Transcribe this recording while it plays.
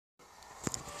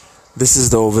This is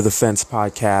the Over the Fence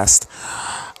podcast.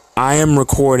 I am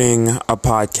recording a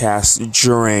podcast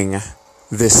during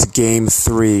this Game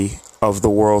 3 of the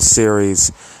World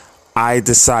Series. I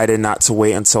decided not to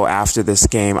wait until after this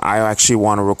game. I actually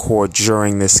want to record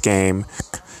during this game.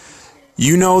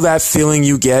 You know that feeling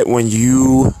you get when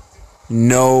you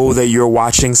know that you're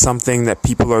watching something that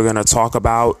people are going to talk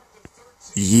about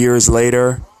years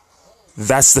later?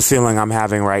 That's the feeling I'm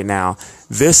having right now.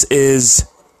 This is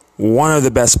one of the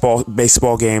best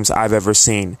baseball games I've ever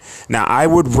seen. Now, I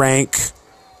would rank,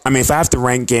 if I have to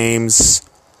rank games,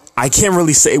 I can't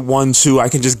really say 1, 2. I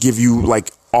can just give you,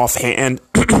 offhand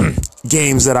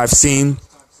games that I've seen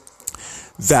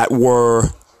that were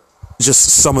just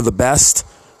some of the best.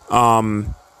 I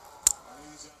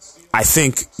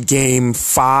think Game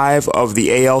 5 of the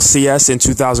ALCS in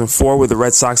 2004 with the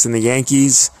Red Sox and the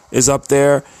Yankees is up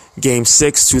there. Game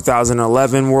 6,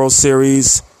 2011 World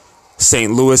Series,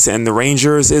 St. Louis and the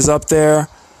Rangers is up there.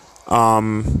 I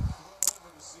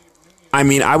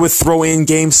would throw in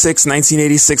Game 6,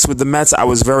 1986 with the Mets. I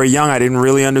was very young. I didn't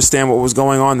really understand what was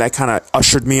going on. That kind of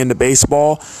ushered me into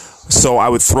baseball. So I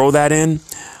would throw that in.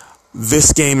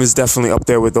 This game is definitely up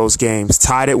there with those games.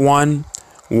 Tied at 1.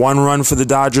 1 run for the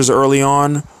Dodgers early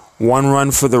on. 1 run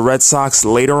for the Red Sox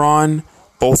later on.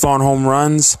 Both on home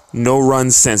runs. No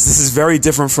runs since. This is very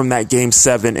different from that Game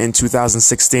 7 in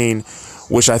 2016,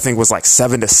 which I think was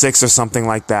 7-6 or something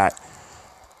like that.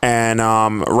 And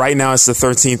right now it's the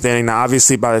 13th inning. Now,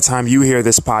 obviously, by the time you hear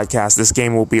this podcast, this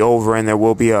game will be over and there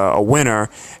will be a winner.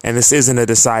 And this isn't a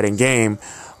deciding game,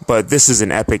 but this is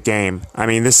an epic game.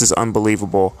 This is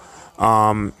unbelievable.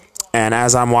 And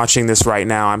as I'm watching this right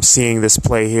now, I'm seeing this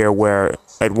play here where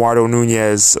Eduardo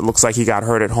Nunez looks like he got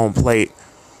hurt at home plate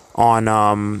on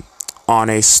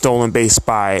a stolen base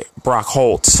by Brock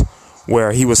Holt,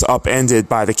 where he was upended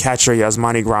by the catcher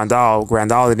Yasmani Grandal.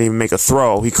 Grandal didn't even make a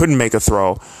throw. He couldn't make a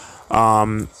throw.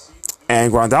 And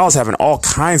Grandal's having all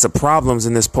kinds of problems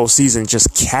in this postseason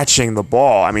just catching the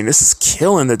ball. This is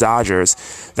killing the Dodgers,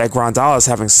 that Grandal is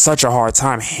having such a hard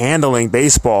time handling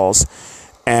baseballs.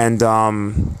 And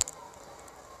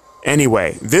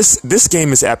anyway, this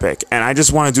game is epic. And I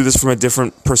just want to do this from a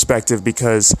different perspective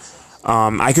because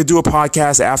I could do a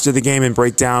podcast after the game and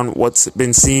break down what's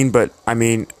been seen, but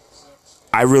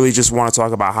I really just want to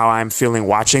talk about how I'm feeling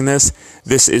watching this.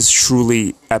 This is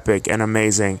truly epic and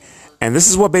amazing. And this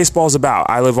is what baseball is about.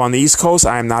 I live on the East Coast.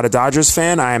 I am not a Dodgers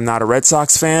fan. I am not a Red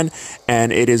Sox fan.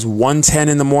 And it is 1:10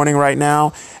 in the morning right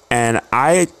now. And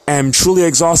I am truly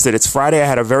exhausted. It's Friday. I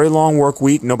had a very long work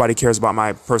week. Nobody cares about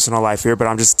my personal life here, but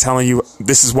I'm just telling you,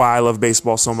 this is why I love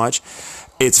baseball so much.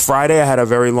 It's Friday. I had a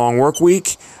very long work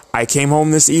week. I came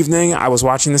home this evening. I was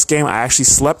watching this game. I actually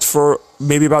slept for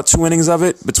maybe about 2 innings of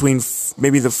it, between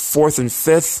maybe the 4th and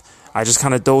 5th. I just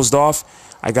kind of dozed off.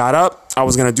 I got up. I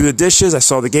was going to do the dishes. I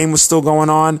saw the game was still going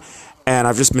on. And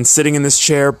I've just been sitting in this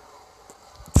chair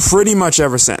pretty much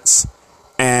ever since.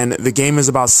 And the game is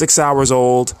about 6 hours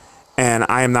old. And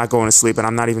I am not going to sleep. And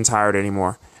I'm not even tired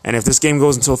anymore. And if this game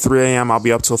goes until 3 a.m., I'll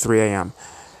be up till 3 a.m.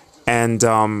 And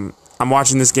I'm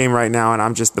watching this game right now,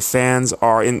 and the fans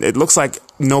are in. It looks like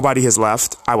nobody has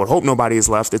left. I would hope nobody has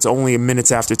left. It's only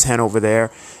minutes after 10 over there.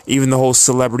 Even the whole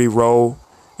celebrity row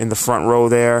in the front row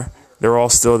there, they're all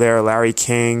still there. Larry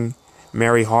King,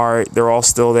 Mary Hart, they're all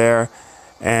still there.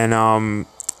 And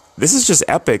this is just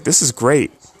epic. This is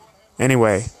great.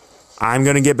 Anyway, I'm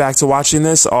going to get back to watching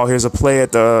this. Oh, here's a play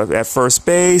at first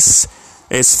base.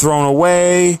 It's thrown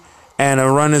away. And a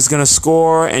run is going to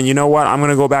score. And you know what? I'm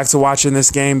going to go back to watching this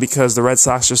game because the Red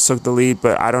Sox just took the lead.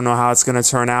 But I don't know how it's going to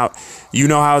turn out. You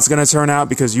know how it's going to turn out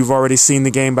because you've already seen the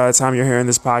game by the time you're hearing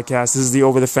this podcast. This is the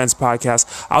Over the Fence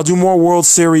podcast. I'll do more World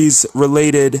Series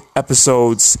related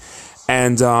episodes.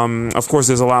 And, of course,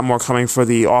 there's a lot more coming for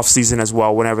the offseason as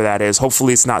well, whenever that is.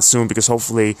 Hopefully it's not soon because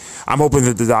I'm hoping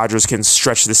that the Dodgers can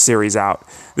stretch this series out.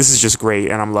 This is just great,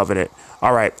 and I'm loving it.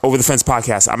 All right, Over the Fence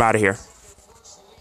podcast. I'm out of here.